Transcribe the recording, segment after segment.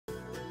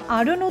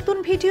আরও নতুন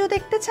ভিডিও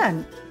দেখতে চান?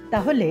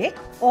 তাহলে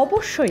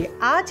অবশ্যই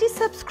আজই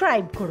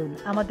সাবস্ক্রাইব করুন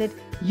আমাদের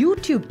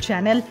ইউটিউব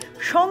চ্যানেল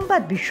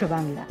সংবাদ বিশ্ব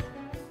বাংলা।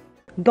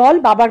 দল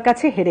বাবার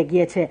কাছে হেরে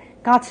গিয়েছে।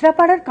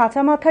 কাঁচরাপাড়ার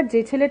কাঁচা মাথার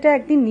যে ছেলেটা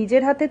একদিন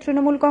নিজের হাতে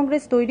তৃণমূল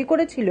কংগ্রেস তৈরি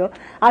করেছিল,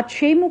 আজ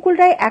সেই মুকুল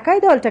রায় একাই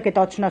দলটাকে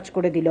তছনছ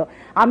করে দিল।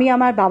 আমি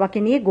আমার বাবাকে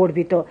নিয়ে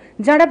গর্বিত।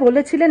 যারা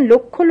বলেছিলেন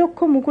লক্ষ লক্ষ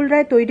মুকুল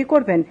রায় তৈরি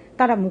করবেন,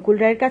 তারা মুকুল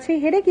রায়ের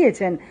কাছেই হেরে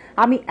গিয়েছেন।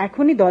 আমি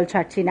এখনই দল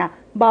ছাড়ছি না,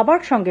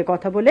 বাবার সঙ্গে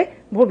কথা বলে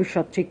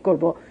ভবিষ্যৎ ঠিক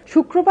করব।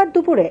 শুক্রবার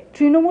দুপুরে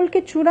তৃণমূলকে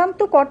চূড়ান্ত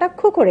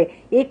কটাক্ষ করে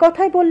এ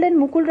কথাই বললেন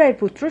মুকুল রায়ের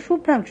পুত্র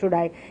শুভ্রাংশু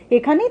রায়।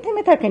 এখানেই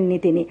থেমে থাকেননি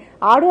তিনি,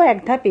 আরও এক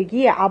ধাপ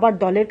এগিয়ে আবার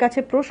দলের কাছে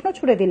প্রশ্ন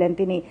ছুড়ে দিলেন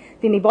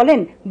তিনি বলেন,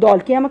 দল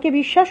কি আমাকে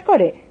বিশ্বাস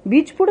করে?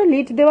 বীজপুরে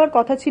লিড দেওয়ার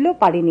কথা ছিল,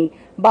 পারিনি।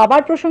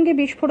 বাবার প্রসঙ্গে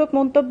বিস্ফোরক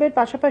মন্তব্যের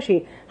পাশাপাশি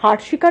হার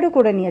স্বীকারও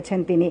করে নিয়েছেন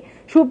তিনি।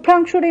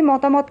 শুভ্রাংশুর এই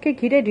মতামতকে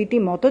ঘিরে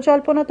রীতিমতো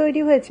জল্পনা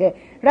তৈরি হয়েছে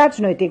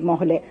রাজনৈতিক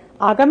মহলে।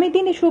 আগামী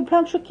দিনে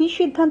শুভ্রাংশু কি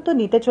সিদ্ধান্ত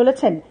নিতে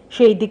চলেছেন,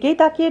 সেই দিকেই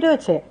তাকিয়ে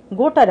রয়েছে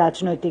গোটা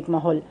রাজনৈতিক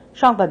মহল।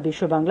 সংবাদ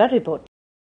বিশ্ব বাংলার রিপোর্ট।